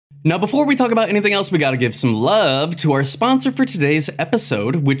Now, before we talk about anything else, we gotta give some love to our sponsor for today's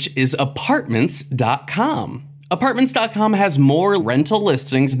episode, which is Apartments.com. Apartments.com has more rental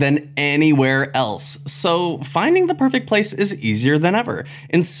listings than anywhere else, so finding the perfect place is easier than ever.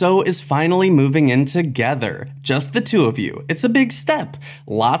 And so is finally moving in together. Just the two of you. It's a big step.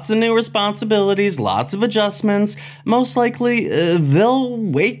 Lots of new responsibilities, lots of adjustments. Most likely, they'll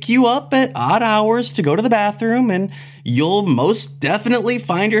wake you up at odd hours to go to the bathroom, and you'll most definitely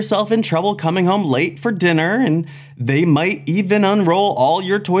find yourself in trouble coming home late for dinner, and they might even unroll all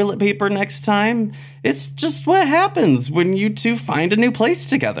your toilet paper next time. It's just what happens when you two find a new place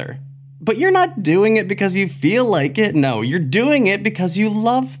together. But you're not doing it because you feel like it. No, you're doing it because you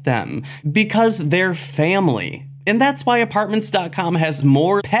love them, because they're family. And that's why Apartments.com has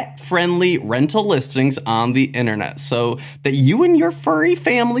more pet-friendly rental listings on the internet, so that you and your furry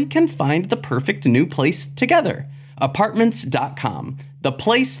family can find the perfect new place together. Apartments.com, the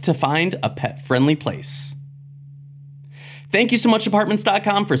place to find a pet-friendly place. Thank you so much,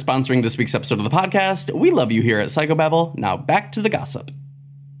 Apartments.com, for sponsoring this week's episode of the podcast. We love you here at Psychobabble. Now back to the gossip.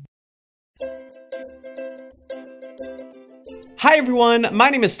 Hi everyone, my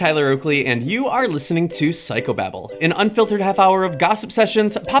name is Tyler Oakley, and you are listening to Psychobabble, an unfiltered half hour of gossip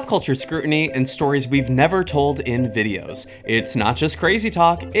sessions, pop culture scrutiny, and stories we've never told in videos. It's not just crazy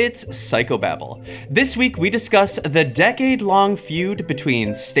talk, it's Psychobabble. This week we discuss the decade-long feud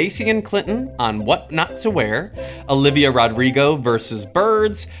between Stacey and Clinton on what not to wear, Olivia Rodrigo versus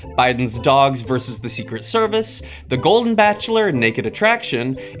birds, Biden's dogs versus the Secret Service, the Golden Bachelor and Naked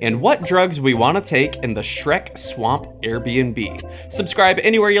Attraction, and what drugs we want to take in the Shrek Swamp Airbnb. Subscribe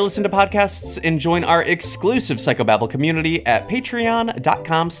anywhere you listen to podcasts and join our exclusive Psychobabble community at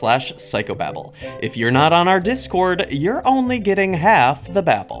patreon.com/psychobabble. If you're not on our Discord, you're only getting half the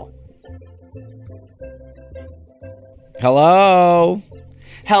babble. Hello.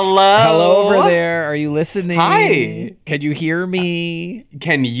 Hello over there. Are you listening? Hi. Can you hear me?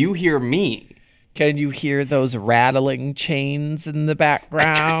 Can you hear me? Can you hear those rattling chains in the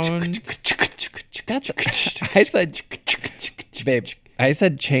background? I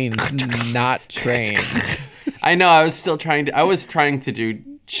said chains, not trains. I know, I was trying to do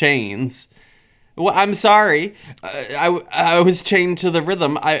chains. Well, I'm sorry. I was chained to the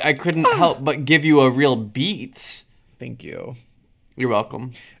rhythm. I couldn't help but give you a real beat. Thank you. You're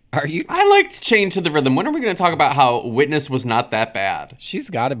welcome. Are you? I liked Chained to the Rhythm. When are we going to talk about how Witness was not that bad? She's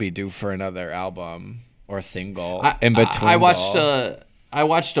got to be due for another album or single in between. I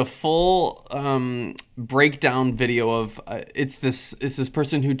watched a full breakdown video of it's this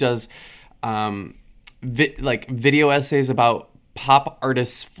person who does video essays about pop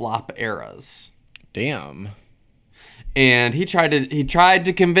artists' flop eras. Damn. And he tried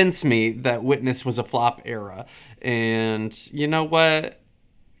to convince me that Witness was a flop era. And you know what?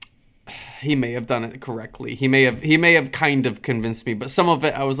 He may have done it correctly. He may have kind of convinced me, but some of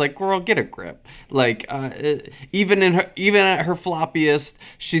it I was like, "Girl, get a grip." Like even at her floppiest,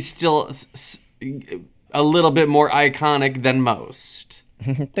 she's still a little bit more iconic than most.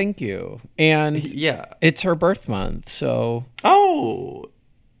 Thank you. And yeah, it's her birth month, so well,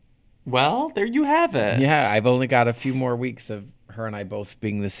 there you have it. Yeah, I've only got a few more weeks of her and I both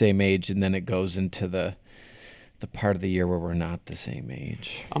being the same age, and then it goes into the part of the year where we're not the same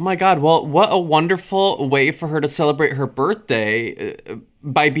age. Oh my God. Well, what a wonderful way for her to celebrate her birthday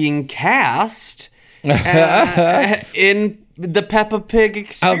by being cast in the Peppa Pig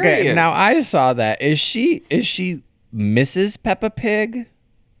experience. Okay, now I saw that. Is she Mrs. Peppa Pig?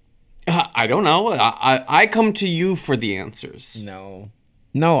 I don't know. I come to you for the answers. No,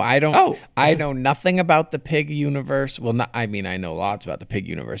 I don't. Oh. I know nothing about the Pig universe. Well, I know lots about the Pig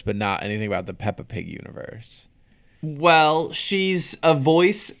universe, but not anything about the Peppa Pig universe. Well, she's a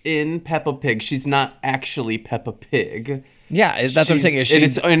voice in Peppa Pig. She's not actually Peppa Pig. Yeah, that's what I'm saying.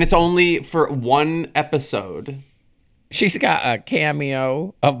 And it's only for one episode. She's got a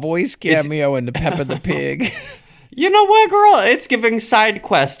voice cameo in the Peppa the Pig. You know what, girl? It's giving side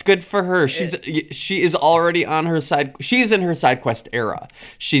quest. Good for her. She is already on her side. She's in her side quest era.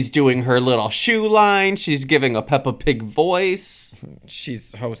 She's doing her little shoe line. She's giving a Peppa Pig voice.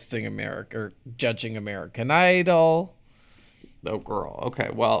 She's hosting judging American Idol. Oh, girl. Okay.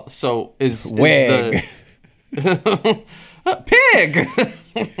 Well, so is Wig. Pig.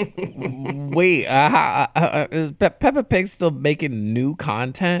 Wait. Is Peppa Pig still making new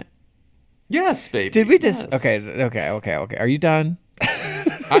content? Yes, baby. Did we just... Yes. Okay. Are you done?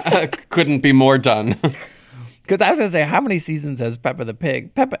 I couldn't be more done. Because I was going to say, how many seasons has Peppa the Pig?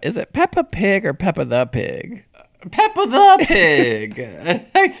 Is it Peppa Pig or Peppa the Pig? Peppa the Pig,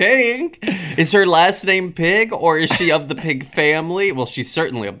 I think. Is her last name Pig, or is she of the pig family? Well, she's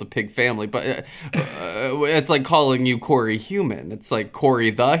certainly of the pig family, but it's like calling you Corey Human. It's like Corey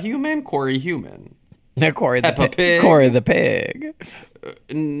the Human, Corey Human. Corey Peppa the Pig. Corey the Pig.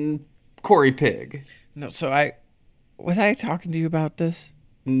 Corey Pig. No, so was I talking to you about this?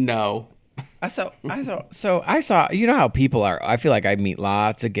 No. I saw, you know how people are, I feel like I meet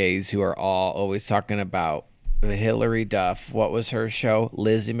lots of gays who are all always talking about Hillary Duff. What was her show?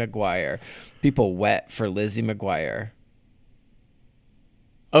 Lizzie McGuire. People wet for Lizzie McGuire.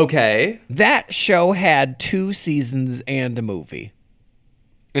 Okay. That show had 2 seasons and a movie.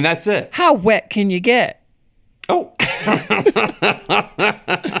 And that's it. How wet can you get? Oh.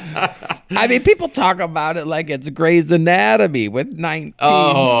 I mean, people talk about it like it's Grey's Anatomy with 19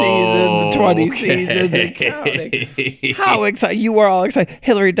 seasons, 20 seasons, and counting. How excited. You were all excited.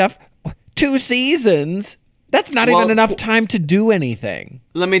 Hillary Duff, 2 seasons? That's not even enough time to do anything.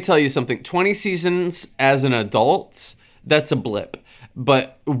 Let me tell you something. 20 seasons as an adult, that's a blip.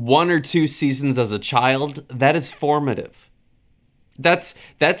 But 1 or 2 seasons as a child, that is formative. That's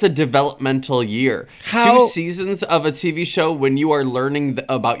a developmental year. 2 seasons of a TV show when you are learning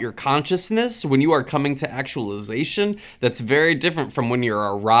about your consciousness, when you are coming to actualization, that's very different from when you're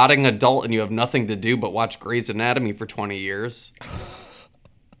a rotting adult and you have nothing to do but watch Grey's Anatomy for 20 years.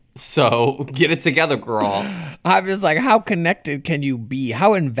 So get it together, girl. I'm just like, how connected can you be?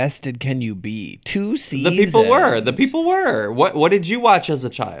 How invested can you be? 2 seasons. The people were. What did you watch as a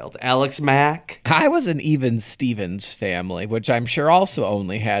child? Alex Mack? I was an Even Stevens family, which I'm sure also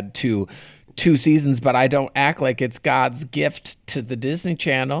only had two seasons, but I don't act like it's God's gift to the Disney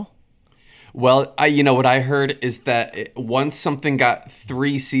Channel. Well, you know what I heard is that once something got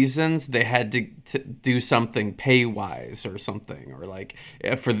 3 seasons, they had to do something pay-wise or something, or like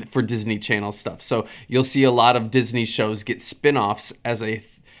for Disney Channel stuff. So you'll see a lot of Disney shows get spin-offs as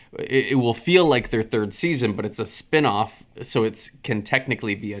it will feel like their 3rd season, but it's a spin-off, so it can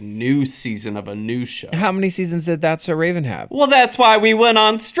technically be a new season of a new show. How many seasons did That's So Raven have? Well, that's why we went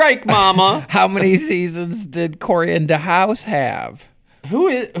on strike, Mama. How many seasons did Corey in the House have? Who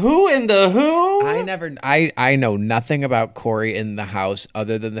in the who? I know nothing about Corey in the House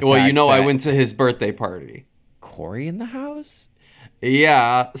other than the fact Well, that I went to his birthday party. Corey in the House?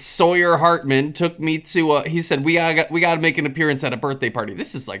 Yeah, Sawyer Hartman took me to he said we got to make an appearance at a birthday party.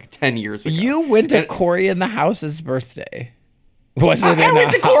 This is like 10 years ago. You went to Corey in the House's birthday. I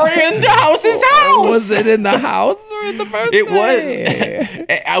went to Corey in the House's house. Was it in the house or in the birthday? It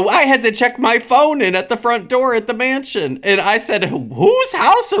was. I had to check my phone in at the front door at the mansion, and I said, "Whose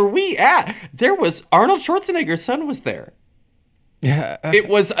house are we at?" There was Arnold Schwarzenegger's son was there. Yeah. It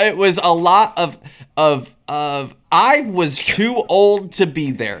was a lot of I was too old to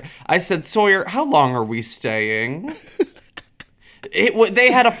be there. I said, "Sawyer, how long are we staying?"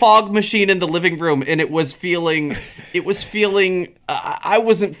 They had a fog machine in the living room, and it was feeling. I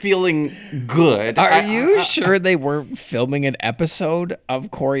wasn't feeling good. Are you sure they weren't filming an episode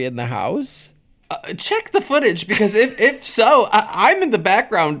of Corey in the House? Check the footage, because if so, I'm in the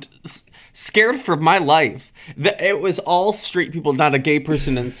background, scared for my life. It was all straight people, not a gay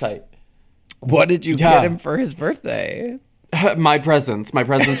person in sight. What did you get him for his birthday? My presents. My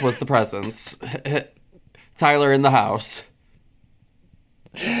presents was the presents. Tyler in the house.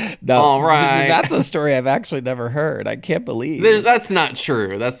 No, all right. That's a story I've actually never heard. I can't believe. That's not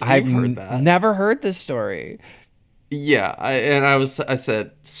true. I've heard that. Never heard this story. Yeah, I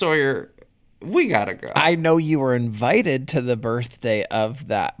said, Sawyer, we gotta go. I know you were invited to the birthday of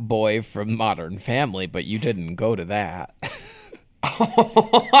that boy from Modern Family, but you didn't go to that.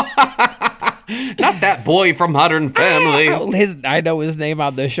 Not that boy from Modern Family. I know his name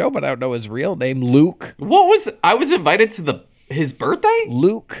on the show, but I don't know his real name. Luke. I was invited to his birthday?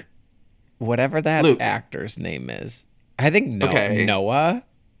 Luke. Whatever that actor's name is. I think Noah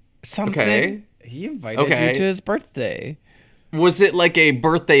something. Okay. He invited you to his birthday. Was it like a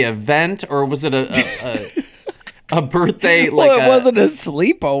birthday event, or was it a birthday? Well, it wasn't a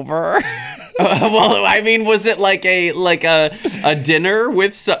sleepover. Well, I mean, was it like a dinner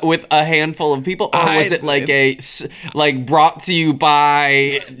with a handful of people, or was it like brought to you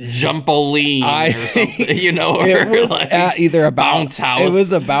by Jumpoline or something? It was at either a bounce house. It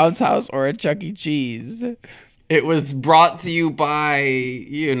was a bounce house or a Chuck E. Cheese. It was brought to you by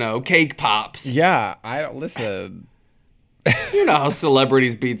Cake Pops. Yeah, I don't listen. You know how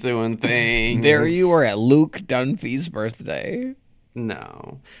celebrities be doing things. There you were at Luke Dunphy's birthday.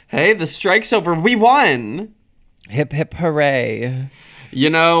 No. Hey, the strike's over. We won. Hip, hip, hooray.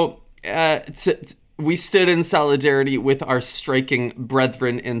 we stood in solidarity with our striking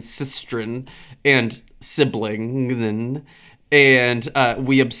brethren and sistren and sibling, and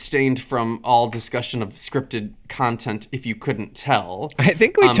we abstained from all discussion of scripted content, if you couldn't tell. I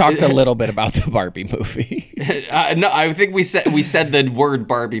think we talked a little bit about the Barbie movie. No, I think we said the word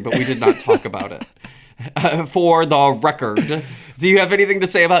Barbie, but we did not talk about it. For the record, do you have anything to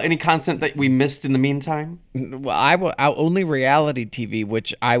say about any content that we missed in the meantime? Well, I only reality TV,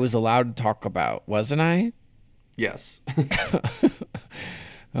 which I was allowed to talk about, wasn't I? Yes.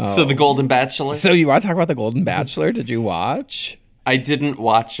 So the Golden Bachelor? So you want to talk about the Golden Bachelor? Did you watch? I didn't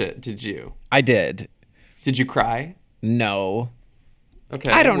watch it. Did you? I did. Did you cry? No.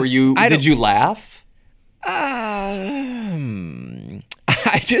 Okay. Did you laugh? I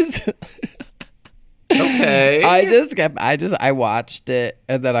just... Okay. I watched it,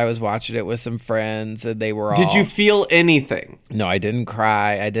 and then I was watching it with some friends, and they were all... Did you feel anything? No, I didn't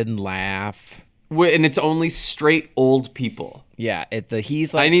cry. I didn't laugh. And it's only straight old people. Yeah,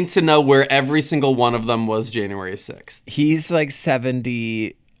 he's like... I need to know where every single one of them was January 6th. He's like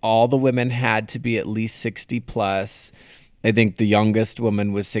 70. All the women had to be at least 60 plus. I think the youngest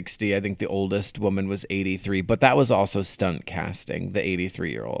woman was 60. I think the oldest woman was 83. But that was also stunt casting, the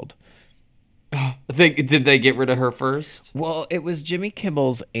 83-year-old. Did they get rid of her first? Well, it was Jimmy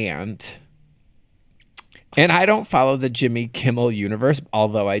Kimmel's aunt. And I don't follow the Jimmy Kimmel universe,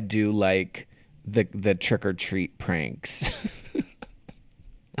 although I do like the trick-or-treat pranks.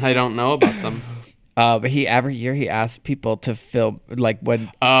 I don't know about them. But every year he asks people to film, like when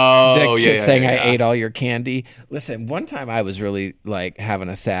saying I ate all your candy. Listen, one time I was really like having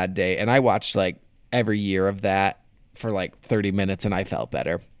a sad day, and I watched like every year of that for like 30 minutes, and I felt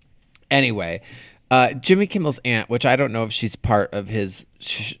better. Anyway, Jimmy Kimmel's aunt, which I don't know if she's part of his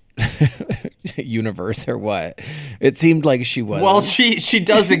universe or what. It seemed like she was. Well, she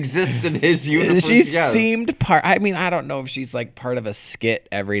does exist in his universe. She seemed part. I mean, I don't know if she's like part of a skit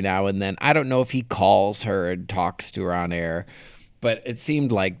every now and then. I don't know if he calls her and talks to her on air, but it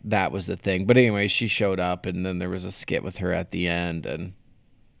seemed like that was the thing. But anyway, she showed up, and then there was a skit with her at the end, and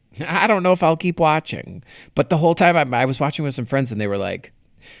I don't know if I'll keep watching. But the whole time I was watching with some friends, and they were like,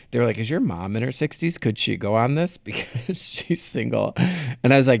 is your mom in her 60s? Could she go on this? Because she's single.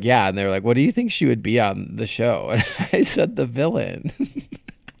 And I was like, yeah. And they were like, what do you think she would be on the show? And I said, the villain.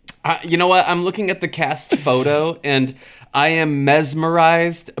 You know what? I'm looking at the cast photo, and I am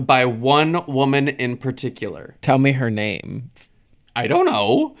mesmerized by one woman in particular. Tell me her name. I don't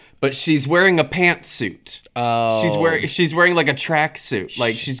know, but she's wearing a pantsuit. Oh. She's wearing like a tracksuit.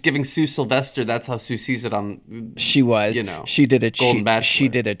 Like she's giving Sue Sylvester. That's how Sue sees it on. She was. She did a Golden Bachelor. She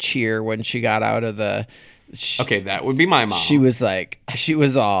did a cheer when she got out of the. Okay, that would be my mom. She was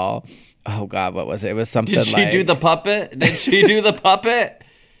all. Oh God, what was it? It was something. Did she do the puppet? Did she do the puppet?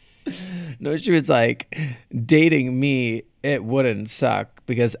 No, she was like, dating me, it wouldn't suck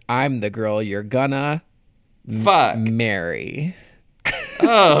because I'm the girl you're gonna marry.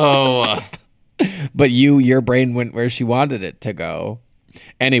 Oh. But your brain went where she wanted it to go.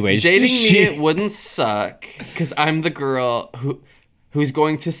 Anyway, dating me, it wouldn't suck because I'm the girl who's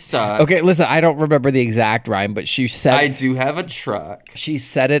going to suck. Okay, listen, I don't remember the exact rhyme, but she said... I do have a truck. She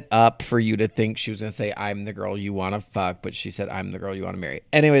set it up for you to think she was going to say, I'm the girl you want to fuck, but she said, I'm the girl you want to marry.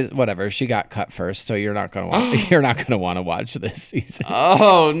 Anyways, whatever. She got cut first, so you're not going to want to watch this season.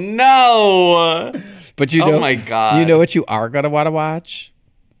 Oh, no. But you know... Oh, my God. You know what you are going to want to watch?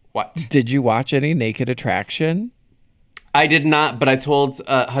 What? Did you watch any Naked Attraction? I did not, but I told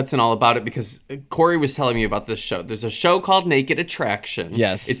Hudson all about it because Corey was telling me about this show. There's a show called Naked Attraction.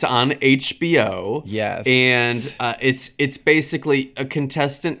 Yes. It's on HBO. Yes. And it's basically a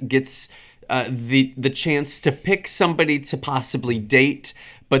contestant gets the chance to pick somebody to possibly date,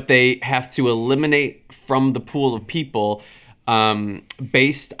 but they have to eliminate from the pool of people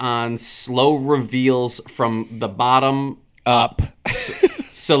based on slow reveals from the bottom up.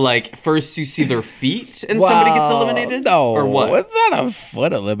 So, like, first you see their feet and somebody gets eliminated? No. Or what? It's not a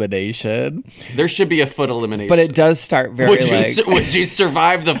foot elimination. There should be a foot elimination. But it does start very, would you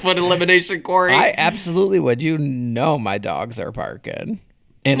survive the foot elimination, Corey? I absolutely would. You know my dogs are barking.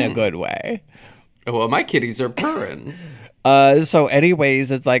 In a good way. Well, my kitties are purring. So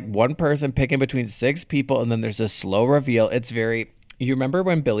anyways, it's like one person picking between 6 people, and then there's a slow reveal. It's very... You remember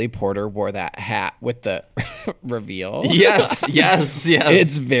when Billy Porter wore that hat with the reveal? Yes.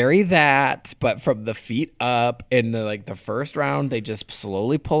 It's very that, but from the feet up. In the first round, they just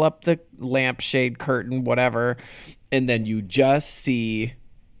slowly pull up the lampshade curtain, whatever, and then you just see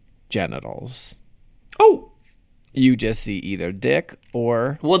genitals. Oh, you just see either dick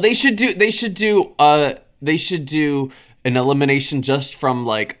or. Well, they should do an elimination just from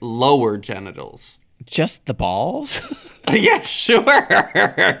like lower genitals. just the balls? Yeah, sure.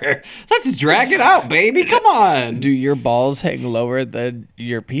 Let's drag it out, baby. Come on. Do your balls hang lower than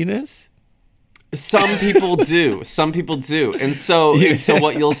your penis? Some people do. Some people do. And so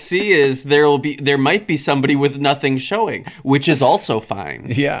what you'll see is there might be somebody with nothing showing, which is also fine.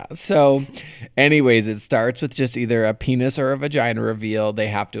 Yeah. So anyways, it starts with just either a penis or a vagina reveal. They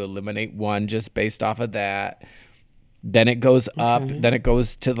have to eliminate one just based off of that. Then it goes up. Then it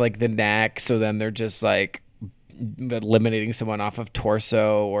goes to like the neck. So then they're just like eliminating someone off of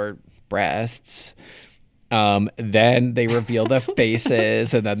torso or breasts. Then they reveal the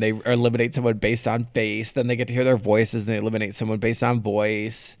faces, and then they eliminate someone based on face. Then they get to hear their voices, and they eliminate someone based on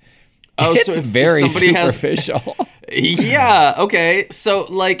voice. Oh, it's so very superficial. Yeah. Okay. So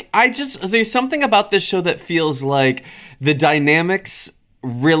like, there's something about this show that feels like the dynamics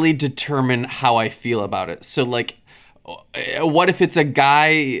really determine how I feel about it. So like, what if it's a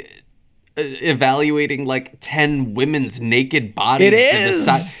guy evaluating like 10 women's naked bodies? It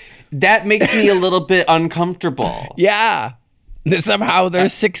is. That makes me a little bit uncomfortable. Yeah. Somehow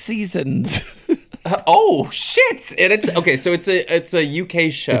there's 6 seasons. Oh shit! And it's okay. So it's a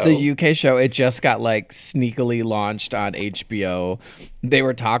UK show. It's a UK show. It just got like sneakily launched on HBO. They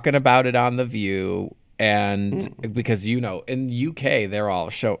were talking about it on The View, and because in UK they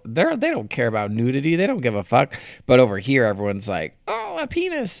don't care about nudity. They don't give a fuck. But over here, everyone's like, oh, a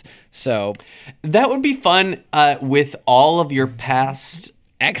penis. So that would be fun with all of your past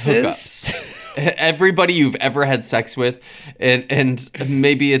exes. Everybody you've ever had sex with, and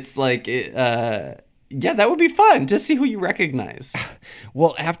maybe it's like that would be fun to see who you recognize.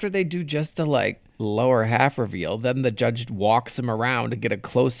 Well, after they do just the like lower half reveal, then the judge walks them around to get a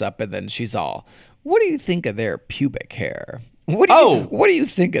close up, and then she's all, what do you think of their pubic hair? What do you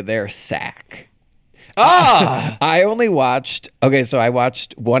think of their sack? I only watched I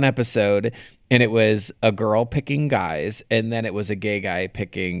watched one episode, and it was a girl picking guys, and then it was a gay guy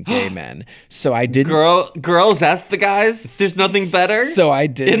picking gay men. So I didn't. Girls ask the guys. There's nothing better. So I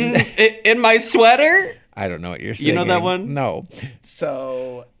didn't. In my sweater. I don't know what you're saying. You know that one? No.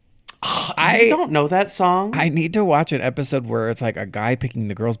 So I don't know that song. I need to watch an episode where it's like a guy picking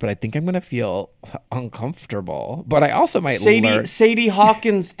the girls, but I think I'm gonna feel uncomfortable. But I also might learn. Sadie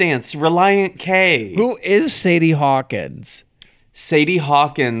Hawkins dance. Relient K. Who is Sadie Hawkins? Sadie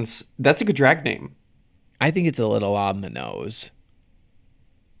Hawkins. That's a good drag name. I think it's a little on the nose.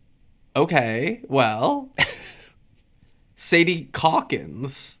 Okay, well, Sadie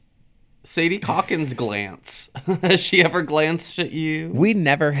Hawkins. Sadie Hawkins glance. Has she ever glanced at you? We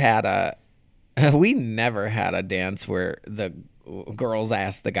never had a dance where the girls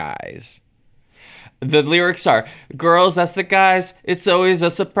ask the guys. The lyrics are, girls ask the guys, it's always a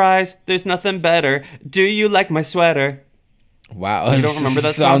surprise, there's nothing better. Do you like my sweater? Wow. You don't remember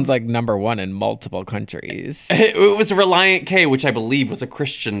that song? Sounds like number one in multiple countries. It was Relient K, which I believe was a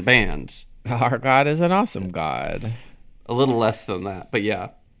Christian band. Our God is an awesome God. A little less than that, but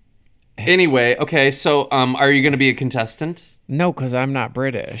yeah. Anyway, okay, so are you going to be a contestant? No, because I'm not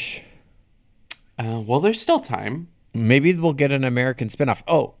British. Well, there's still time. Maybe we'll get an American spinoff.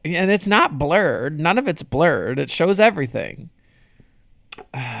 Oh, and it's not blurred. None of it's blurred. It shows everything.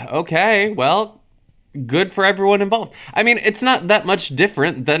 Okay, well, good for everyone involved. I mean, it's not that much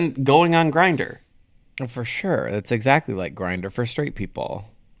different than going on Grindr. For sure. It's exactly like Grindr for straight people.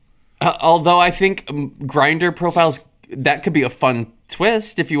 Although I think Grindr profiles, that could be a fun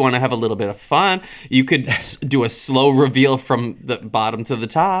twist if you want to have a little bit of fun. You could do a slow reveal from the bottom to the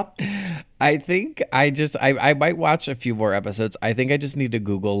top. I think I might watch a few more episodes. I think I just need to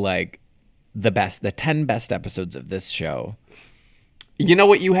Google like the 10 best episodes of this show. You know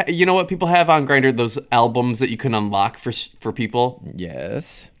what you know what people have on Grindr? Those albums that you can unlock for people.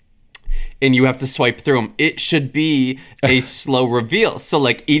 Yes. And you have to swipe through them. It should be a slow reveal. So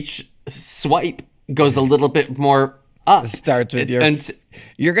like each swipe goes a little bit more up. Starts with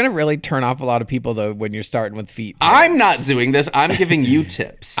you're going to really turn off a lot of people though when you're starting with feet. I'm not doing this. I'm giving you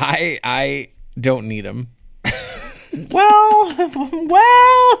tips. I don't need them. Well.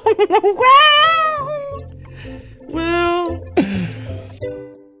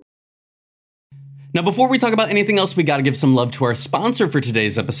 Now, before we talk about anything else, we got to give some love to our sponsor for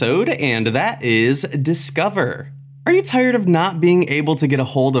today's episode, and that is Discover. Are you tired of not being able to get a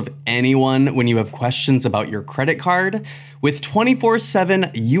hold of anyone when you have questions about your credit card? With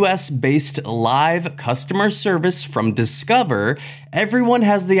 24/7 US-based live customer service from Discover, everyone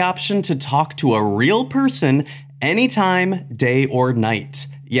has the option to talk to a real person anytime, day or night.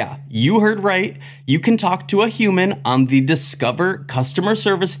 Yeah, you heard right. You can talk to a human on the Discover customer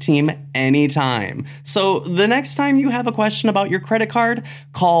service team anytime. So the next time you have a question about your credit card,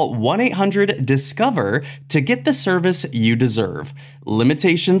 call 1-800-DISCOVER to get the service you deserve.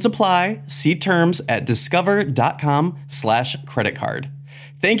 Limitations apply. See terms at discover.com/creditcard.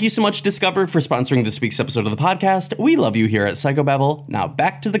 Thank you so much, Discover, for sponsoring this week's episode of the podcast. We love you here at Psychobabble. Now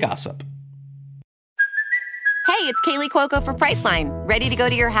back to the gossip. Hey, it's Kaylee Cuoco for Priceline. Ready to go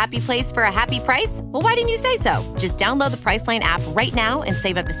to your happy place for a happy price? Well, why didn't you say so? Just download the Priceline app right now and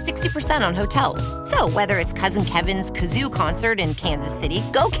save up to 60% on hotels. So whether it's Cousin Kevin's Kazoo Concert in Kansas City,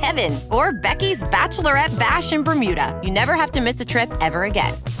 go Kevin, or Becky's Bachelorette Bash in Bermuda, you never have to miss a trip ever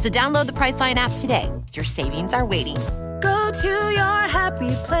again. So download the Priceline app today. Your savings are waiting. Go to your happy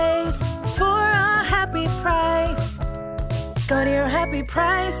place for a happy price. Go to your happy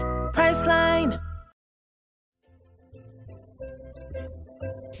price, Priceline.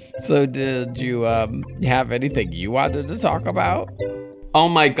 So did you have anything you wanted to talk about? Oh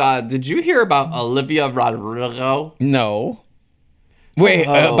my God, did you hear about Olivia Rodrigo? No. Wait,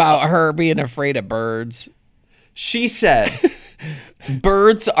 about her being afraid of birds? She said,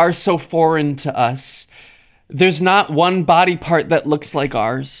 birds are so foreign to us. There's not one body part that looks like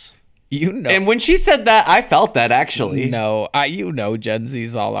ours. You know. And when she said that, I felt that, actually. No, Gen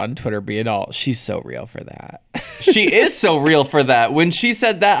Z's all on Twitter being all, she's so real for that. She is so real for that. When she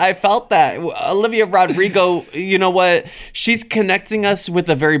said that, I felt that. Olivia Rodrigo, you know what? She's connecting us with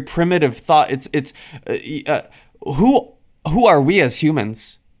a very primitive thought. Who are we as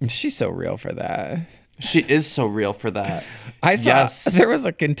humans? She's so real for that. She is so real for that. I saw there was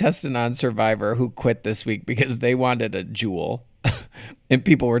a contestant on Survivor who quit this week because they wanted a jewel. And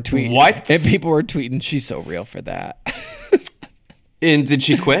people were tweeting. What? And people were tweeting, she's so real for that. And did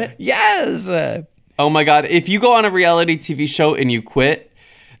she quit? Yes. Oh my God. If you go on a reality TV show and you quit,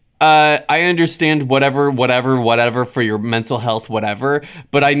 I understand whatever for your mental health, whatever.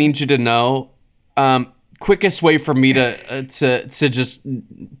 But I need you to know, quickest way for me to just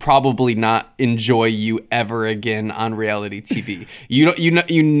probably not enjoy you ever again on reality TV.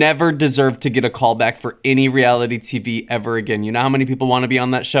 You never deserve to get a call back for any reality TV ever again. You know how many people want to be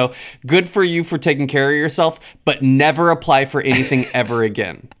on that show? Good for you for taking care of yourself, but never apply for anything ever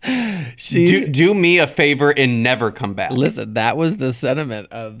again. Do me a favor and never come back. Listen, that was the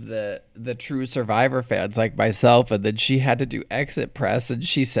sentiment of the true Survivor fans like myself, and then she had to do exit press, and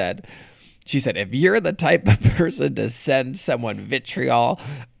she said, if you're the type of person to send someone vitriol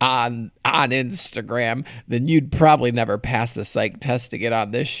on Instagram, then you'd probably never pass the psych test to get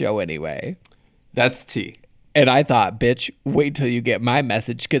on this show anyway. That's tea. And I thought, bitch, wait till you get my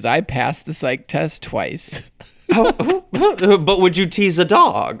message, because I passed the psych test twice. But would you tease a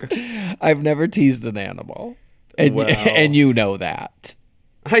dog? I've never teased an animal. And you know that.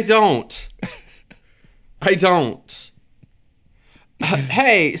 I don't.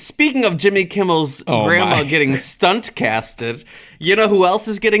 Hey, speaking of Jimmy Kimmel's grandma getting stunt casted, you know who else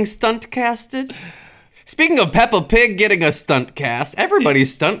is getting stunt casted? Speaking of Peppa Pig getting a stunt cast,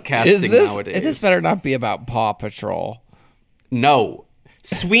 everybody's stunt casting nowadays. This better not be about Paw Patrol. No.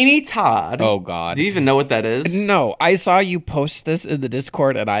 Sweeney Todd. Oh, God. Do you even know what that is? No, I saw you post this in the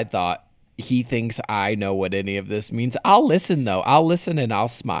Discord, and I thought, he thinks I know what any of this means. I'll listen, though. I'll listen and I'll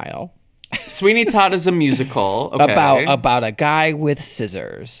smile. Sweeney Todd is a musical. Okay. About a guy with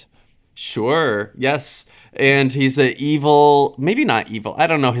scissors. Sure. Yes. And he's a evil, maybe not evil. I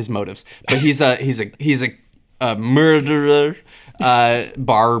don't know his motives, but he's a murderer,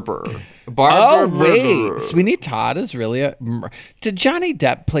 barber. Oh, wait. Sweeney Todd is really Did Johnny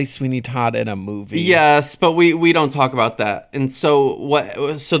Depp play Sweeney Todd in a movie? Yes, but we don't talk about that. And so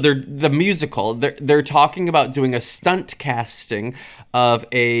the musical, they're talking about doing a stunt casting of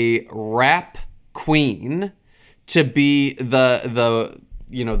a rap queen to be the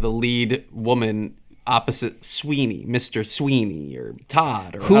lead woman opposite Sweeney, Mr. Sweeney or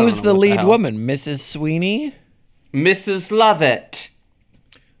Todd. Or who's the lead woman? Mrs. Sweeney? Mrs. Lovett.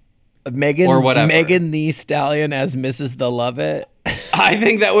 Megan or whatever. Megan the Stallion as Mrs. the Lovett. I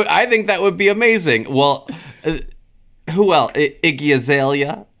think that would be amazing. Well, who else? Iggy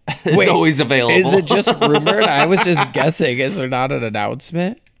Azalea is always available. Is it just rumored? I was just guessing. Is there not an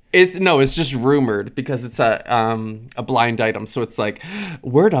announcement? It's just rumored because it's a blind item. So it's like,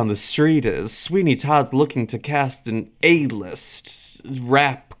 word on the street is Sweeney Todd's looking to cast an A-list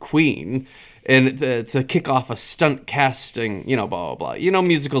rap queen. And to kick off a stunt casting, blah, blah, blah.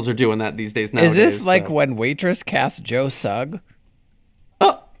 Musicals are doing that these days nowadays. Is this like when Waitress cast Joe Sugg?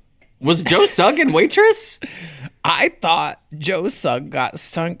 Oh, was Joe Sugg in Waitress? I thought Joe Sugg got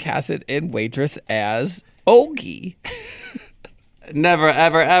stunt casted in Waitress as Ogie. Never,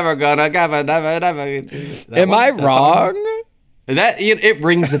 ever, ever gonna never, never, never. Am I wrong? That it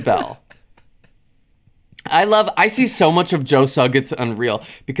rings a bell. I see so much of Joe Sugg, it's unreal,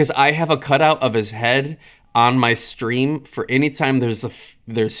 because I have a cutout of his head on my stream for any time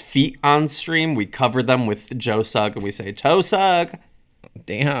there's feet on stream. We cover them with Joe Sugg and we say, Joe Sugg.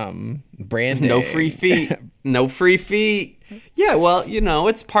 Damn. Branding. No free feet. No free feet. Yeah, well,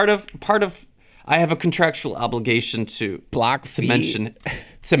 it's part of I have a contractual obligation to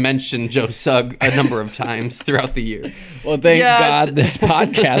mention Joe Sugg a number of times throughout the year. Well, thank God this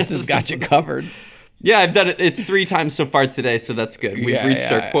podcast has got you covered. Yeah, I've done it. It's 3 times so far today, so that's good. We've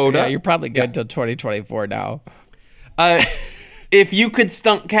reached our quota. Yeah, you're probably good till 2024 now. If you could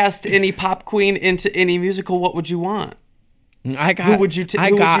stunt cast any pop queen into any musical, what would you want? Who would you do?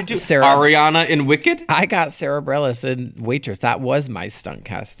 Ariana in Wicked? I got Sarah Bareilles in Waitress. That was my stunt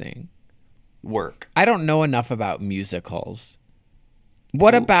casting. Work. I don't know enough about musicals.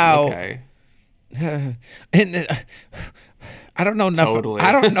 What about? Okay. I don't know enough. Totally.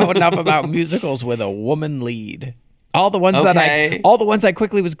 I don't know enough about musicals with a woman lead. All the ones I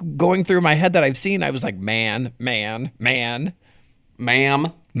quickly was going through my head that I've seen, I was like, man. Ma'am.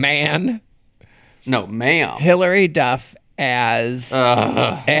 No, ma'am. Hilary Duff as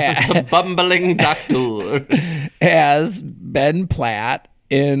bumbling doctor as Ben Platt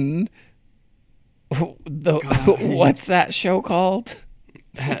in what's that show called?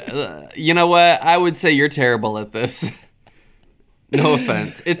 You know what? I would say you're terrible at this. No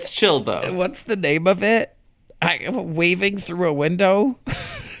offense. It's chill though. What's the name of it? Waving through a window?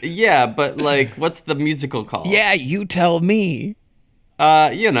 Yeah, but what's the musical called? Yeah, you tell me.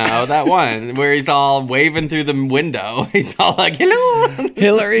 That one where he's all waving through the window. He's all like, hello.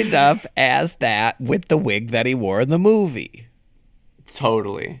 Hilary Duff as that with the wig that he wore in the movie.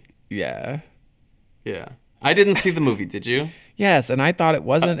 Totally. Yeah. Yeah. I didn't see the movie, did you? Yes, and I thought it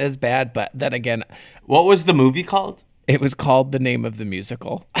wasn't as bad, but then again... What was the movie called? It was called The Name of the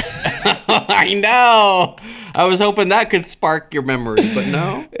Musical. I know. I was hoping that could spark your memory, but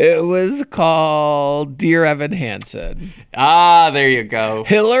no. It was called Dear Evan Hansen. Ah, there you go.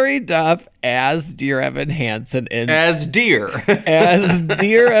 Hilary Duff as Dear Evan Hansen as Dear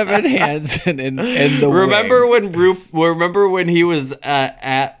Evan Hansen in the Remember wig. Remember when he was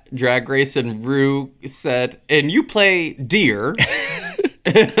at Drag Race and Rue said, "And you play Dear,"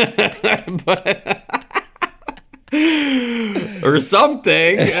 but. Or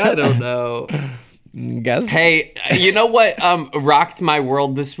something. I don't know. Guess. Hey, you know what rocked my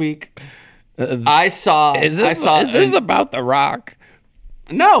world this week? Is this about The Rock?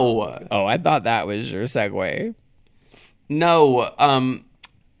 No. Oh, I thought that was your segue. No.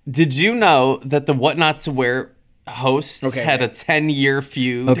 Did you know that the What Not to Wear hosts had a 10-year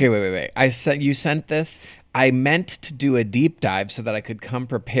feud? Okay, wait. You sent this. I meant to do a deep dive so that I could come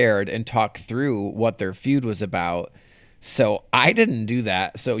prepared and talk through what their feud was about. So I didn't do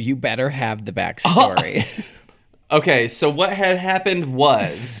that. So you better have the backstory. Okay, so what had happened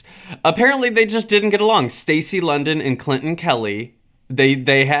was apparently they just didn't get along. Stacey London and Clinton Kelly,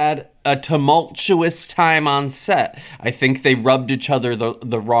 they had a tumultuous time on set. I think they rubbed each other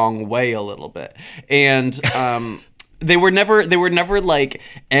the wrong way a little bit. And They were never like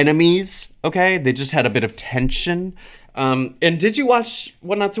enemies, okay? They just had a bit of tension. And did you watch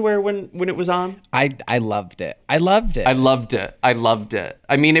What Not to Wear when it was on? I loved it. I loved it.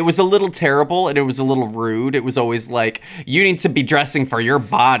 I mean, it was a little terrible and it was a little rude. It was always like, you need to be dressing for your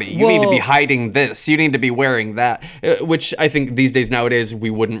body. You need to be hiding this. You need to be wearing that. Which I think these days nowadays that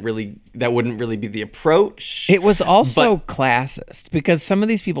wouldn't really be the approach. It was also classist because some of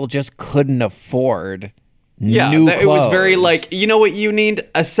these people just couldn't afford new clothes. It was very like, you know what you need?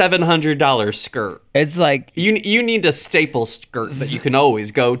 A $700 skirt. It's like... You need a staple skirt that you can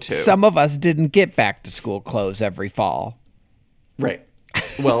always go to. Some of us didn't get back to school clothes every fall. Right.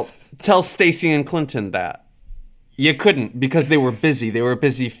 Well, tell Stacey and Clinton that. You couldn't because they were busy. They were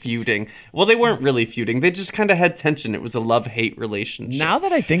busy feuding. Well, they weren't really feuding. They just kind of had tension. It was a love-hate relationship. Now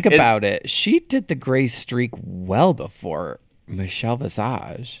that I think about it, she did the gray streak well before Michelle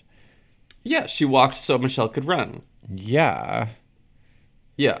Visage. Yeah, she walked so Michelle could run. Yeah.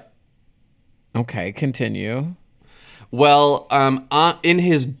 Yeah. Okay, continue. Well, in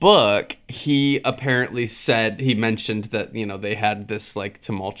his book, he apparently mentioned that, they had this like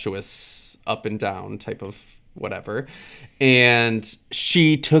tumultuous up and down type of whatever. And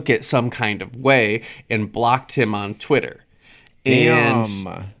she took it some kind of way and blocked him on Twitter. Damn.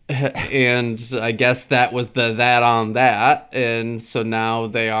 And I guess that was that on that. And so now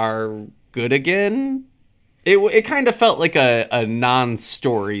they are good again. It kind of felt like a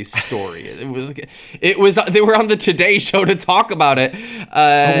non-story story. It was they were on the Today Show to talk about it.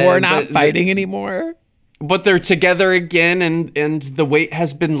 We're not fighting anymore. But they're together again, and the weight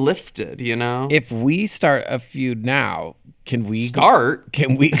has been lifted. You know, If we start a feud now, can we start?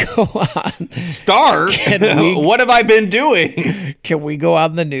 Can we go on? Start? What have I been doing? Can we go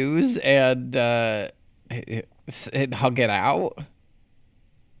on the news and hug it out?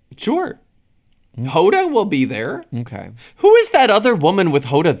 Sure. Hoda will be there. Okay. Who is that other woman with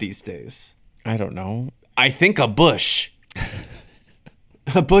Hoda these days? I don't know. I think a Bush.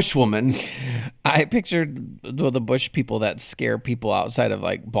 A Bush woman. I pictured the Bush people that scare people outside of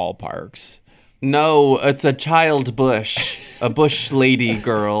like ballparks. No, it's a child Bush. A Bush lady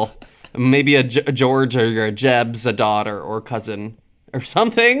girl. Maybe a George or a Jeb's a daughter or cousin or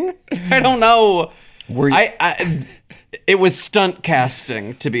something. I don't know. It was stunt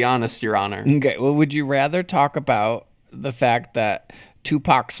casting, to be honest, Your Honor. Okay, well, would you rather talk about the fact that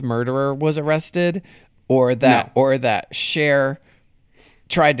Tupac's murderer was arrested, or that Cher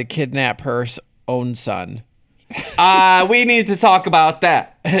tried to kidnap her own son? We need to talk about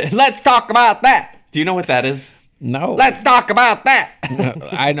that. Let's talk about that. Do you know what that is? No. Let's talk about that.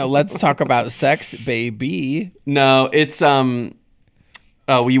 I know. Let's talk about sex, baby. No, it's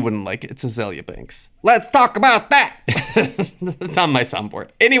Oh, you wouldn't like it. It's Azalea Banks. Let's talk about that. It's on my soundboard.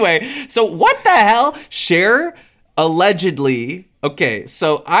 Anyway, so what the hell? Cher allegedly. Okay,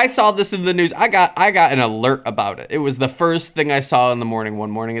 so I saw this in the news. I got an alert about it. It was the first thing I saw in the morning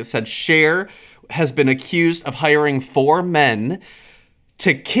one morning. It said Cher has been accused of hiring 4 men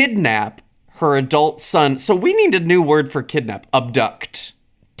to kidnap her adult son. So we need a new word for kidnap. Abduct.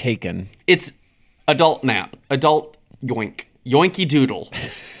 Taken. It's adult nap. Adult yoink. Yoinky doodle.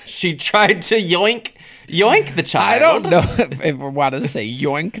 She tried to yoink the child. I don't know if we want to say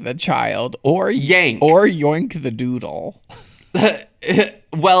yoink the child or yank or yoink the doodle.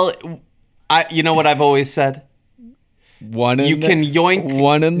 Well, you know what I've always said? One in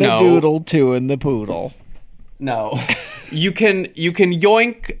yoink the doodle, 2 in the poodle. No. you can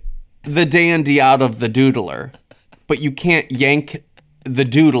yoink the dandy out of the doodler, but you can't yank the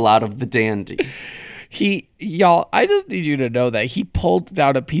doodle out of the dandy. Y'all, I just need you to know that he pulled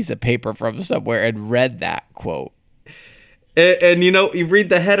down a piece of paper from somewhere and read that quote. And you read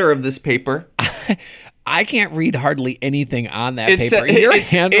the header of this paper. I can't read hardly anything on that paper. Your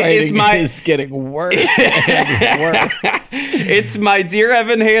handwriting is getting worse and worse. It's my Dear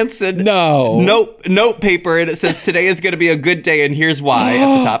Evan Hansen note paper, and it says, today is going to be a good day, and here's why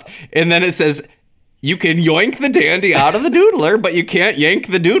at the top. And then it says, you can yoink the dandy out of the doodler, but you can't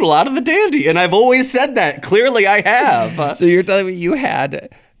yank the doodle out of the dandy. And I've always said that. Clearly I have. So you're telling me you had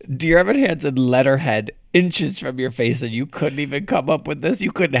Dear Evan Hansen letterhead inches from your face and you couldn't even come up with this?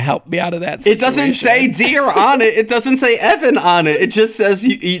 You couldn't help me out of that situation? It doesn't say Dear on it. It doesn't say Evan on it. It just says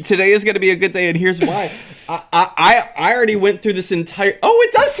today is going to be a good day and here's why. I already went through this entire... Oh,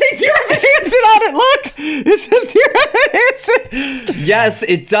 it does say Dear Evan Hansen on it. Look. It says Dear Evan Hansen. Yes,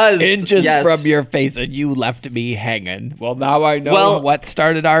 it does. Inches from your face and you left me hanging. Well, now I know what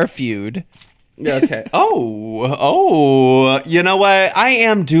started our feud. Okay. Oh, you know what? I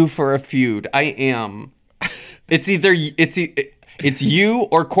am due for a feud. I am. It's either it's you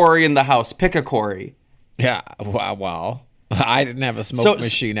or Corey in the house. Pick a Corey. Yeah. Wow. I didn't have a smoke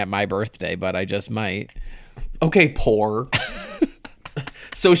machine at my birthday, but I just might. Okay, poor.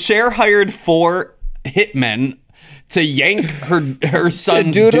 So Cher hired 4 hitmen to yank her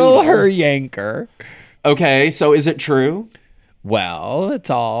son's to doodle her yanker. Okay, so is it true? Well,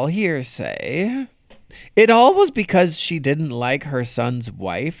 it's all hearsay. It all was because she didn't like her son's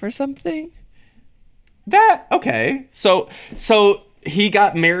wife or something. Okay. So he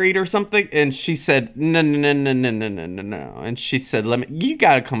got married or something, and she said no, and she said, you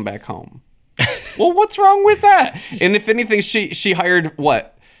gotta come back home. Well, what's wrong with that? And if anything, she hired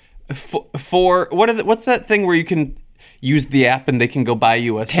what? What's that thing where you can use the app and they can go buy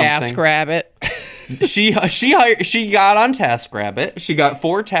you a TaskRabbit. She got on TaskRabbit. She got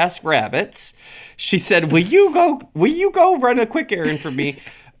 4 TaskRabbits. She said, "Will you go run a quick errand for me?"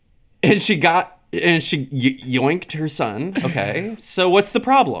 And she yoinked her son. Okay, so what's the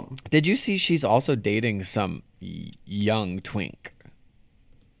problem? Did you see she's also dating some young twink?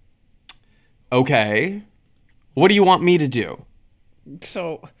 Okay, what do you want me to do?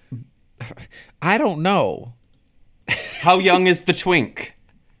 So, I don't know. How young is the twink?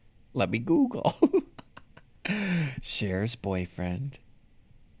 Let me Google. Cher's boyfriend.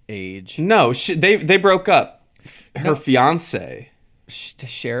 Age. No, they broke up. Her fiance.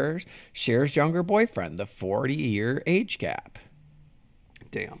 Cher's younger boyfriend. The 40-year age gap.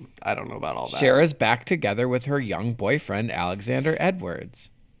 damn, I don't know about all that. Cher is back together with her young boyfriend, Alexander Edwards.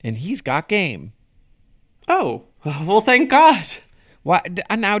 And he's got game. Oh, well, thank God.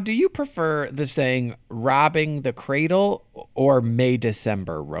 Now, do you prefer the saying robbing the cradle or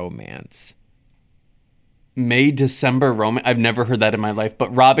May-December romance? May-December romance? I've never heard that in my life,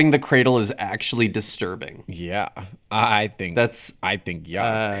 but robbing the cradle is actually disturbing. Yeah, I think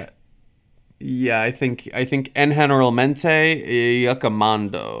yuck. Yeah, I think en generalmente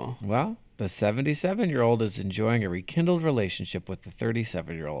yucamando. Well, the 77-year-old is enjoying a rekindled relationship with the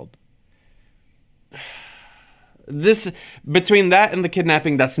 37-year-old. This, between that and the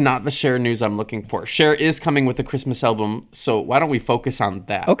kidnapping, that's not the Cher news I'm looking for. Cher is coming with a Christmas album, so why don't we focus on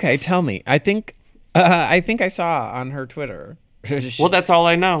that? Okay, tell me. I think I saw on her Twitter. Well, that's all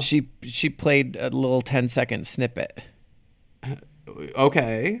I know. She played a little 10-second snippet.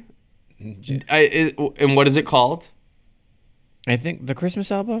 Okay. And what is it called? I think the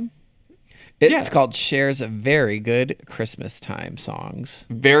Christmas album? It's Yeah. called Cher's Very Good Christmas Time Songs.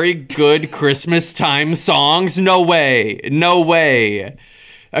 Very good Christmas time songs? No way. No way.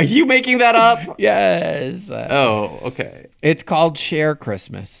 Are you making that up? Yes. Oh, okay. It's called Cher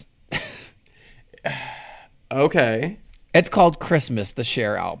Christmas. Okay. It's called Christmas, the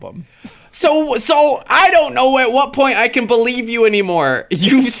Cher album. So I don't know at what point I can believe you anymore.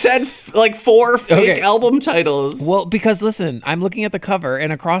 You've said like 4 fake album titles. Well, because listen, I'm looking at the cover,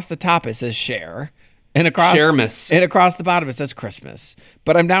 and across the top it says Cher, and across Chermas. and across the bottom it says Christmas.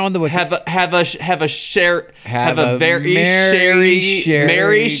 But I'm now on the wiki. Have a very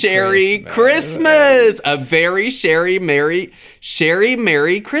merry sherry Christmas. A very sherry merry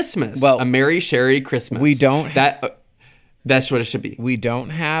Christmas. Well, a merry sherry Christmas. we don't That's what it should be. We don't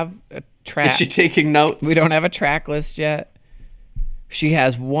have a track. Is she taking notes? We don't have a track list yet. She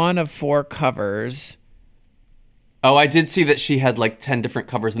has one of 4 covers. Oh, I did see that she had like 10 different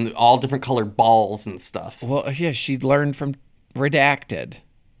covers and all different colored balls and stuff. Well, yeah, she learned from Redacted.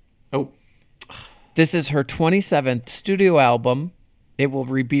 Oh. This is her 27th studio album. It will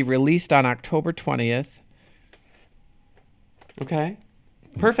be released on October 20th. Okay.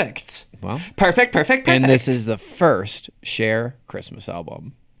 Perfect. Well, perfect. And this is the first Cher Christmas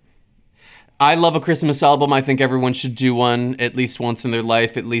album. I love a Christmas album. I think everyone should do one at least once in their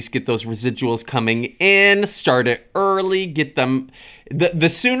life. At least get those residuals coming in. Start it early. Get them. The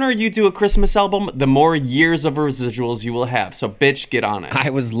sooner you do a Christmas album, the more years of residuals you will have. So, bitch, get on it. I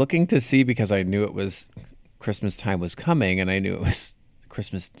was looking to see because I knew it was Christmas time was coming, and I knew it was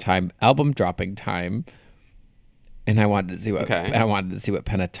Christmas time album dropping time. And I wanted to see what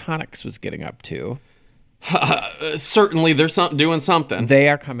Pentatonix was getting up to. Certainly, they're doing something. They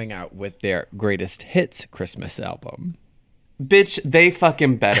are coming out with their greatest hits Christmas album. Bitch, they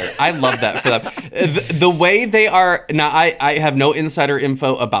fucking better. I love that for them. The way they are now, I have no insider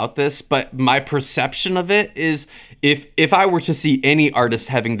info about this, but my perception of it is if I were to see any artist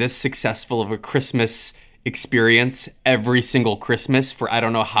having this successful of a Christmas experience every single Christmas for I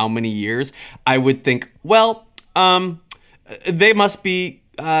don't know how many years, I would think, well, they must be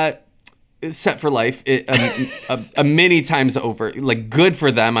set for life a many times over. Like, good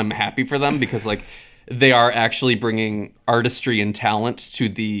for them. I'm happy for them because like they are actually bringing artistry and talent to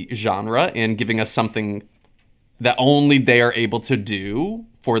the genre and giving us something that only they are able to do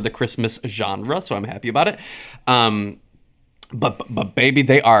for the Christmas genre. So I'm happy about it. But baby,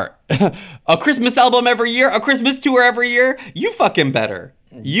 they are a Christmas album every year, a Christmas tour every year. You fucking better.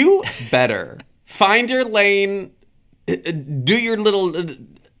 You better. Find your lane, do your little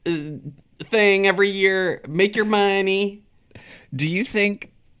thing every year, make your money. Do you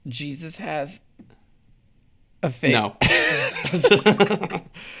think Jesus has a face? No.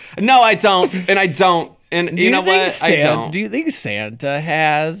 No, I don't. And I don't. And you know what? I don't. Do you think Santa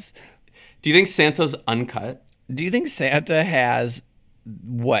has... Do you think Santa's uncut? Do you think Santa has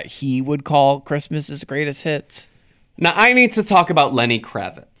what he would call Christmas's greatest hits? Now, I need to talk about Lenny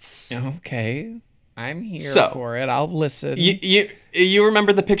Kravitz. Okay. I'm here for it. I'll listen. You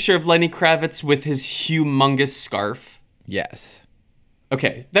remember the picture of Lenny Kravitz with his humongous scarf? Yes.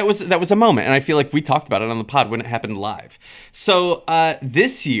 Okay, that was a moment, and I feel like we talked about it on the pod when it happened live. So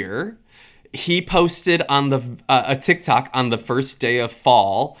this year, he posted on a TikTok on the first day of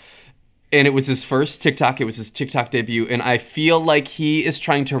fall, and it was his first TikTok. It was his TikTok debut, and I feel like he is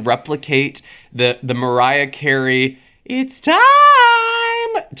trying to replicate the Mariah Carey "It's Time"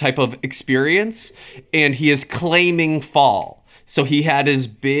 type of experience, and he is claiming fall. So he had his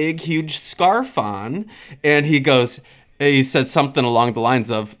big, huge scarf on, and he said something along the lines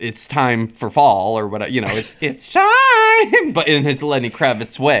of "It's time for fall" or whatever. You know, it's time time, but in his Lenny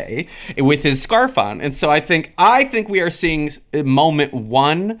Kravitz way, with his scarf on. And so I think we are seeing moment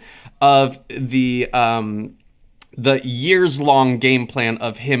one of the years-long game plan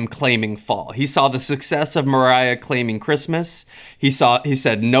of him claiming fall. He saw the success of Mariah claiming Christmas. He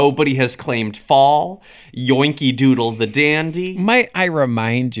said nobody has claimed fall. Yoinky Doodle the Dandy. Might I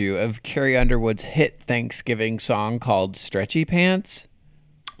remind you of Carrie Underwood's hit Thanksgiving song called Stretchy Pants?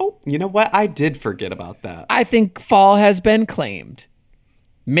 Oh, you know what? I did forget about that. I think fall has been claimed.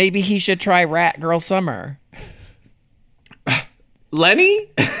 Maybe he should try Rat Girl Summer. Lenny?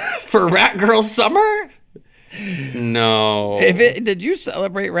 For Rat Girl Summer? No. Did you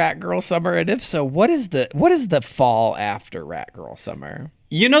celebrate Rat Girl Summer? And if so, what is the fall after Rat Girl Summer?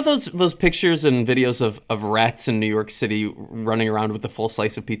 You know those pictures and videos of rats in New York City running around with a full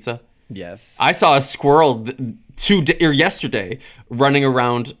slice of pizza? Yes. I saw a squirrel yesterday running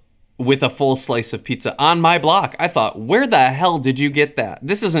around with a full slice of pizza on my block. I thought, where the hell did you get that?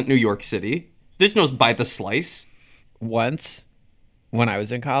 This isn't New York City. There's no by the slice. Once, when I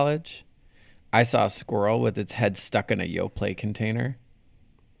was in college, I saw a squirrel with its head stuck in a Yoplait container.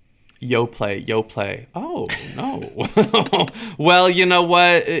 Yoplait. Oh, no. Well, you know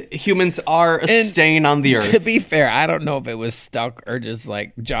what? Humans are a stain on the earth. To be fair, I don't know if it was stuck or just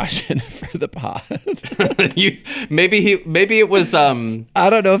like joshing for the pod. Maybe it was. I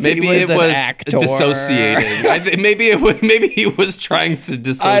don't know if he was an actor. Dissociating. Maybe he was trying to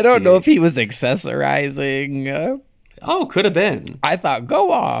dissociate. I don't know if he was accessorizing. Oh, could have been. I thought,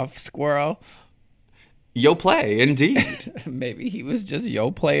 go off, squirrel. Yoplait, indeed. Maybe he was just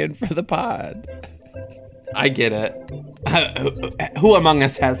playing for the pod. I get it. Who among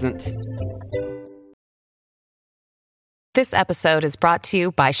us hasn't? This episode is brought to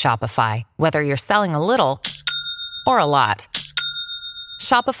you by Shopify. Whether you're selling a little or a lot,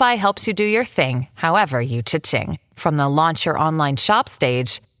 Shopify helps you do your thing, however you cha-ching. From the launch your online shop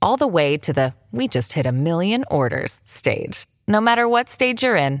stage, all the way to the we just hit 1 million orders stage. No matter what stage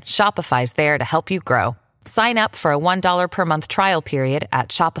you're in, Shopify's there to help you grow. Sign up for a $1 per month trial period at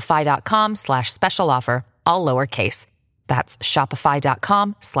shopify.com/special offer, all lowercase. That's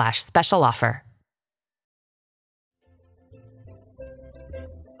shopify.com/special offer.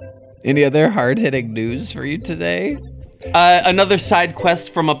 Any other hard-hitting news for you today? Another side quest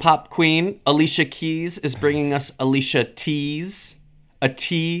from a pop queen. Alicia Keys is bringing us Alicia Teas. A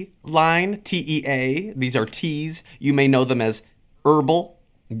tea line, TEA. These are teas. You may know them as herbal.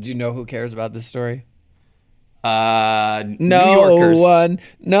 Do you know who cares about this story? New Yorkers.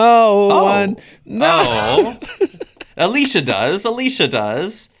 No one. Alicia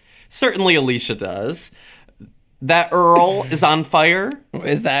does. Certainly Alicia does. That Earl is on fire.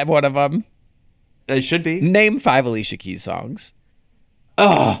 Is that one of them? It should be. Name 5 Alicia Keys songs.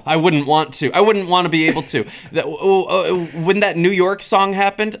 Oh, I wouldn't want to. I wouldn't want to be able to. When that New York song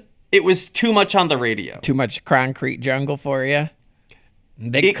happened, it was too much on the radio. Too much Concrete Jungle for you?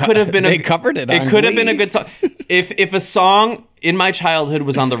 It could have been. They covered it. It could have been a good song. If a song in my childhood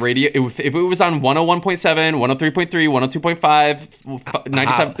was on the radio, if it was on 101.7, 103.3, 102.5,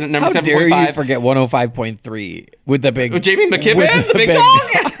 97, How dare you forget 105.3 with the big Jamie McKibben, the big dog.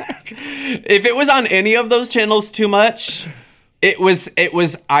 If it was on any of those channels too much, I was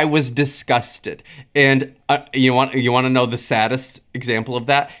disgusted. And you want to know the saddest example of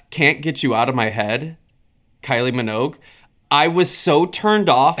that? Can't Get You Out of My Head, Kylie Minogue. I was so turned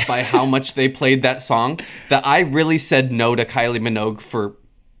off by how much they played that song that I really said no to Kylie Minogue for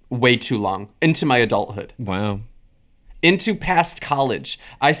way too long into my adulthood. Wow. Into past college.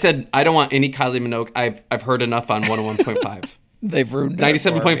 I said, I don't want any Kylie Minogue. I've heard enough on 101.5. They've ruined her.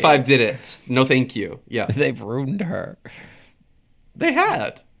 97.5 did it. No, thank you. Yeah. They've ruined her. They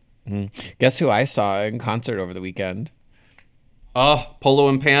had. Guess who I saw in concert over the weekend? Oh, Polo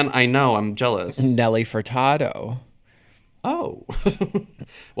and Pan. I know. I'm jealous. Nelly Furtado. Oh.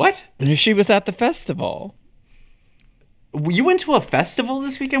 What? She was at the festival. You went to a festival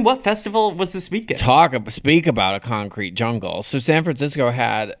this weekend? What festival was this weekend? Speak about a concrete jungle. So San Francisco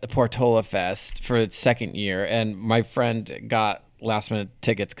had Portola Fest for its second year, and my friend got last minute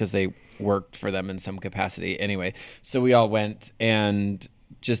tickets because they worked for them in some capacity. Anyway, so we all went and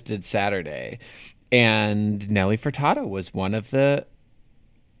just did Saturday, and Nelly Furtado was one of the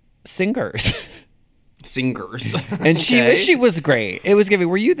singers. And she was great. It was giving.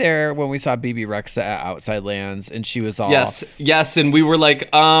 Were you there when we saw BB Rexa at Outside Lands and she was all yes, and we were like,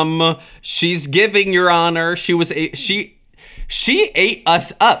 she's giving, Your Honor. She She ate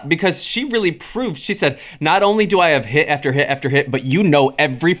us up because she really proved. She said, not only do I have hit after hit after hit, but you know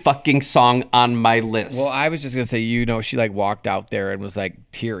every fucking song on my list. Well, I was just going to say, she like walked out there and was like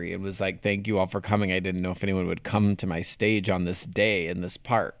teary and was like, thank you all for coming. I didn't know if anyone would come to my stage on this day in this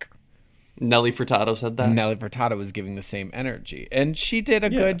park. Nelly Furtado said that. Nelly Furtado was giving the same energy, and she did a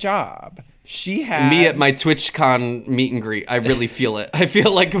good job. She had me at my TwitchCon meet and greet. I really feel it. I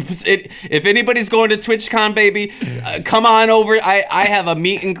feel like if anybody's going to TwitchCon, baby, come on over. I have a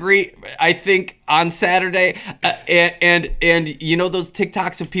meet and greet, I think, on Saturday, and you know those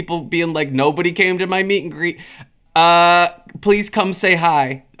TikToks of people being like, nobody came to my meet and greet. Please come say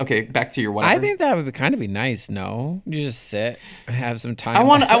hi. Okay, back to your whatever. I think that would kind of be nice. No, you just sit, have some time. I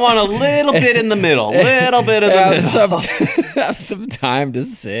want a little bit in the middle, have some time to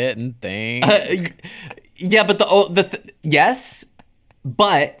sit and think. Yeah, but yes,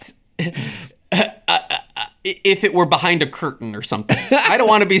 but if it were behind a curtain or something, I don't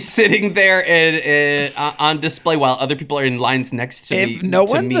want to be sitting there and on display while other people are in lines next to me. If no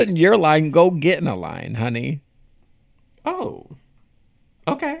one's in your line, go get in a line, honey. Oh,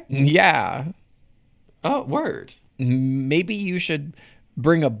 okay. Yeah. Oh, word. Maybe you should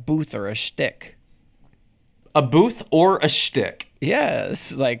bring a booth or a shtick. A booth or a shtick?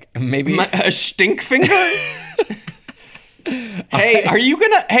 Yes, like maybe a stink finger. Hey, what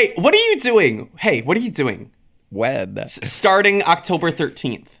are you doing? Hey, what are you doing? When? Starting October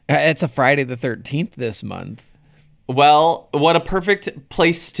 13th. It's a Friday the 13th this month. Well, what a perfect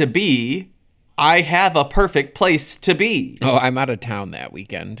place to be. I have a perfect place to be. Oh, I'm out of town that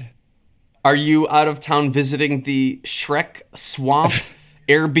weekend. Are you out of town visiting the Shrek Swamp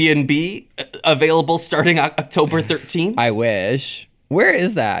Airbnb available starting October 13th? I wish. Where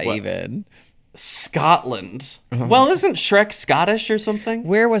is that even? Scotland. Well, isn't Shrek Scottish or something?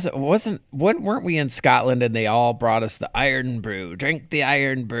 Where was it? Weren't we in Scotland and they all brought us the Iron Brew? Drink the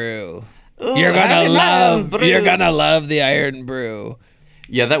Iron Brew. Ooh, you're gonna love the Iron Brew.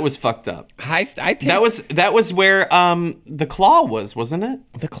 Yeah, that was fucked up. That was where the claw was, wasn't it?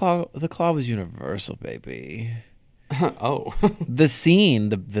 The claw was Universal, baby. Oh. the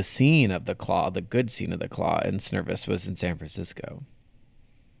scene of the claw, the good scene of the claw in Snervous was in San Francisco.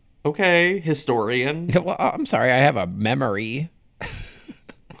 Okay, historian. Well, I'm sorry, I have a memory.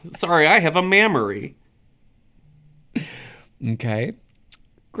 Sorry, I have a memory. Okay.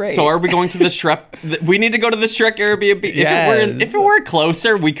 Great. So are we going to the Shrek? We need to go to the Shrek Airbnb. Yes. If it were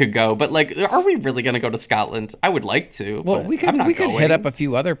closer, we could go. But like, are we really going to go to Scotland? I would like to. Well, we could hit up a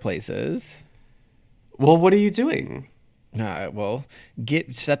few other places. Well, what are you doing?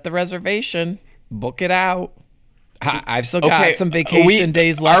 Set the reservation, book it out. I've still got some vacation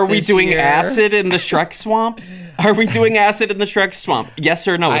days left. Are we doing year. acid in the Shrek Swamp? Are we doing acid in the Shrek Swamp? Yes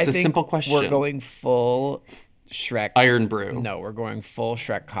or no? It's a simple question. We're going full Shrek Iron Brew. No, we're going full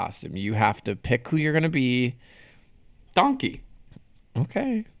Shrek costume. You have to pick who you're going to be. Donkey.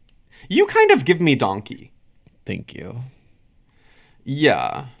 Okay. You kind of give me Donkey. Thank you.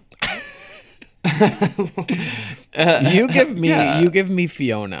 Yeah. You give me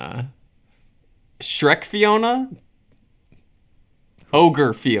Fiona. Shrek Fiona?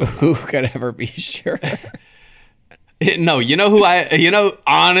 Ogre Fiona. Who could ever be sure? No,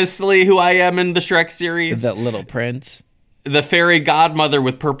 honestly who I am in the Shrek series? The Little Prince. The fairy godmother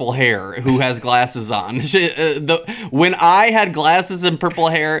with purple hair who has glasses on. When I had glasses and purple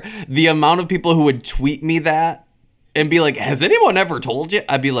hair, the amount of people who would tweet me that and be like, has anyone ever told you?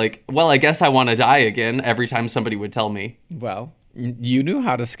 I'd be like, well, I guess I want to die again every time somebody would tell me. Well, you knew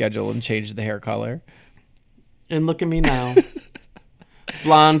how to schedule and change the hair color. And look at me now.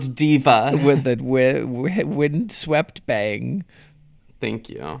 Blonde diva. With the wind-swept bang. Thank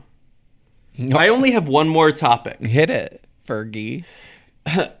you. I only have one more topic. Hit it, Fergie.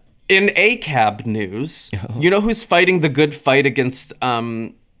 In ACAB news, you know who's fighting the good fight against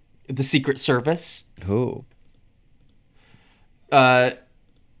the Secret Service? Who? The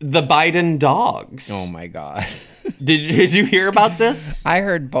Biden dogs. Oh, my God. Did you hear about this? I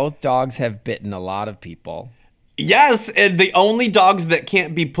heard both dogs have bitten a lot of people. Yes, and the only dogs that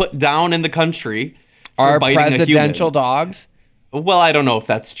can't be put down in the country are presidential dogs. Well, I don't know if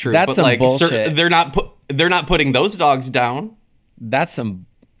that's true. That's some bullshit. They're not putting those dogs down. That's some.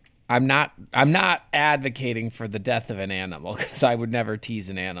 I'm not advocating for the death of an animal because I would never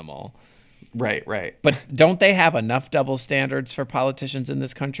tease an animal. Right. But don't they have enough double standards for politicians in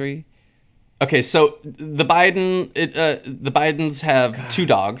this country? Okay, so the Bidens have two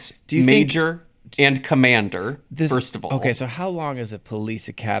dogs. and Commander, first of all. Okay, so how long is a police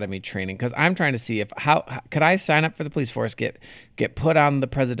academy training? Because I'm trying to see if how could I sign up for the police force, get put on the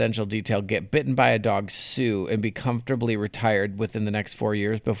presidential detail, get bitten by a dog, sue, and be comfortably retired within the next 4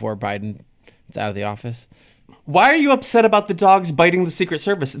 years before Biden is out of the office? Why are you upset about the dogs biting the Secret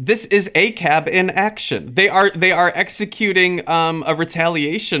Service? This is ACAB in action. They are executing a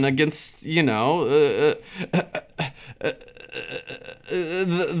retaliation against,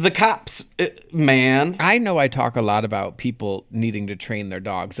 the cops, man. I know I talk a lot about people needing to train their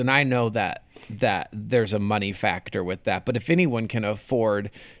dogs, and I know that there's a money factor with that. But if anyone can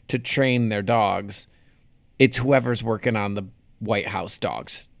afford to train their dogs, it's whoever's working on the White House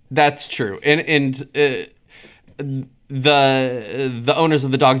dogs. That's true, and the owners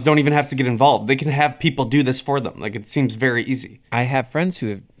of the dogs don't even have to get involved. They can have people do this for them. Like, it seems very easy. I have friends who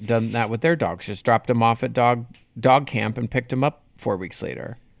have done that with their dogs. Just dropped them off at dog camp and picked them up 4 weeks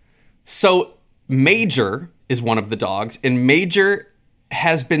later. So Major is one of the dogs, and Major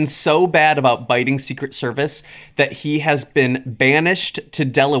has been so bad about biting Secret Service that he has been banished to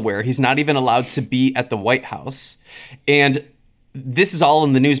Delaware. He's not even allowed to be at the White House. And this is all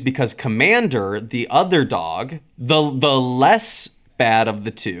in the news because Commander, the other dog, the less bad of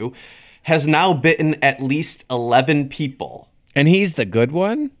the two, has now bitten at least 11 people. And he's the good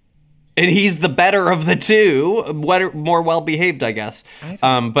one? And he's the better of the two, more well behaved, I guess.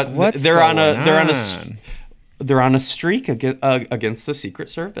 But they're on a streak against the Secret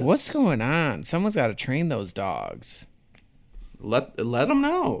Service. What's going on? Someone's got to train those dogs. Let them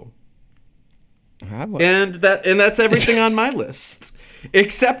know. And that's everything on my list,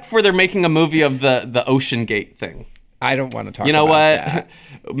 except for they're making a movie of the Ocean Gate thing. I don't want to talk. You know about what?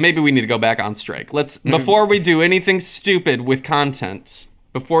 That. Maybe we need to go back on strike. Before we do anything stupid with content.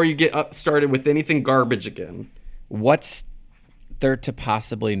 Before you get started with anything garbage again. What's there to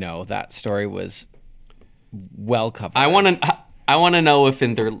possibly know? That story was well covered. I want to know if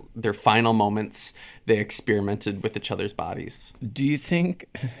in their final moments they experimented with each other's bodies. Do you think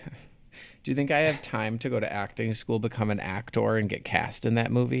I have time to go to acting school, become an actor, and get cast in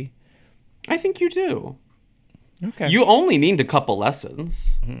that movie? I think you do. Okay. You only need a couple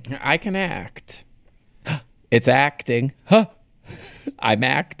lessons. I can act. It's acting. Huh. I'm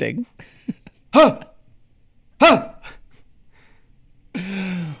acting. Huh. Huh.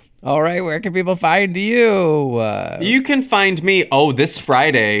 All right, where can people find you? You can find me. Oh, this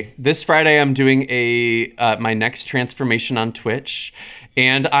Friday. This Friday, I'm doing my next transformation on Twitch,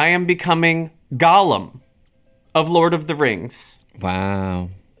 and I am becoming Gollum of Lord of the Rings. Wow.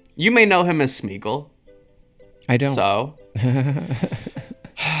 You may know him as Smeagol. I don't.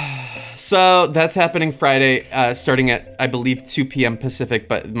 So that's happening Friday, starting at, I believe, 2 p.m. Pacific,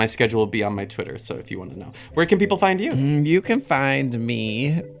 but my schedule will be on my Twitter, so if you want to know. Where can people find you? You can find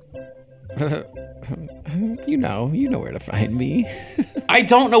me. You know where to find me. I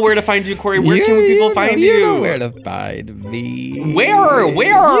don't know where to find you, Corey. Where can people find you? You know where to find me. Where?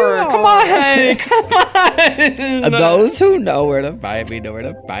 Yeah. Come on. Those who know where to find me know where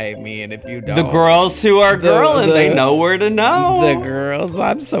to find me, and if you don't, the girls who are girling, they know where to know. The girls,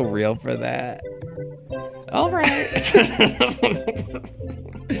 I'm so real for that. All right.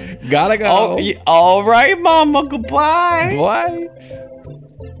 Gotta go. All right, Mama. Goodbye. Bye.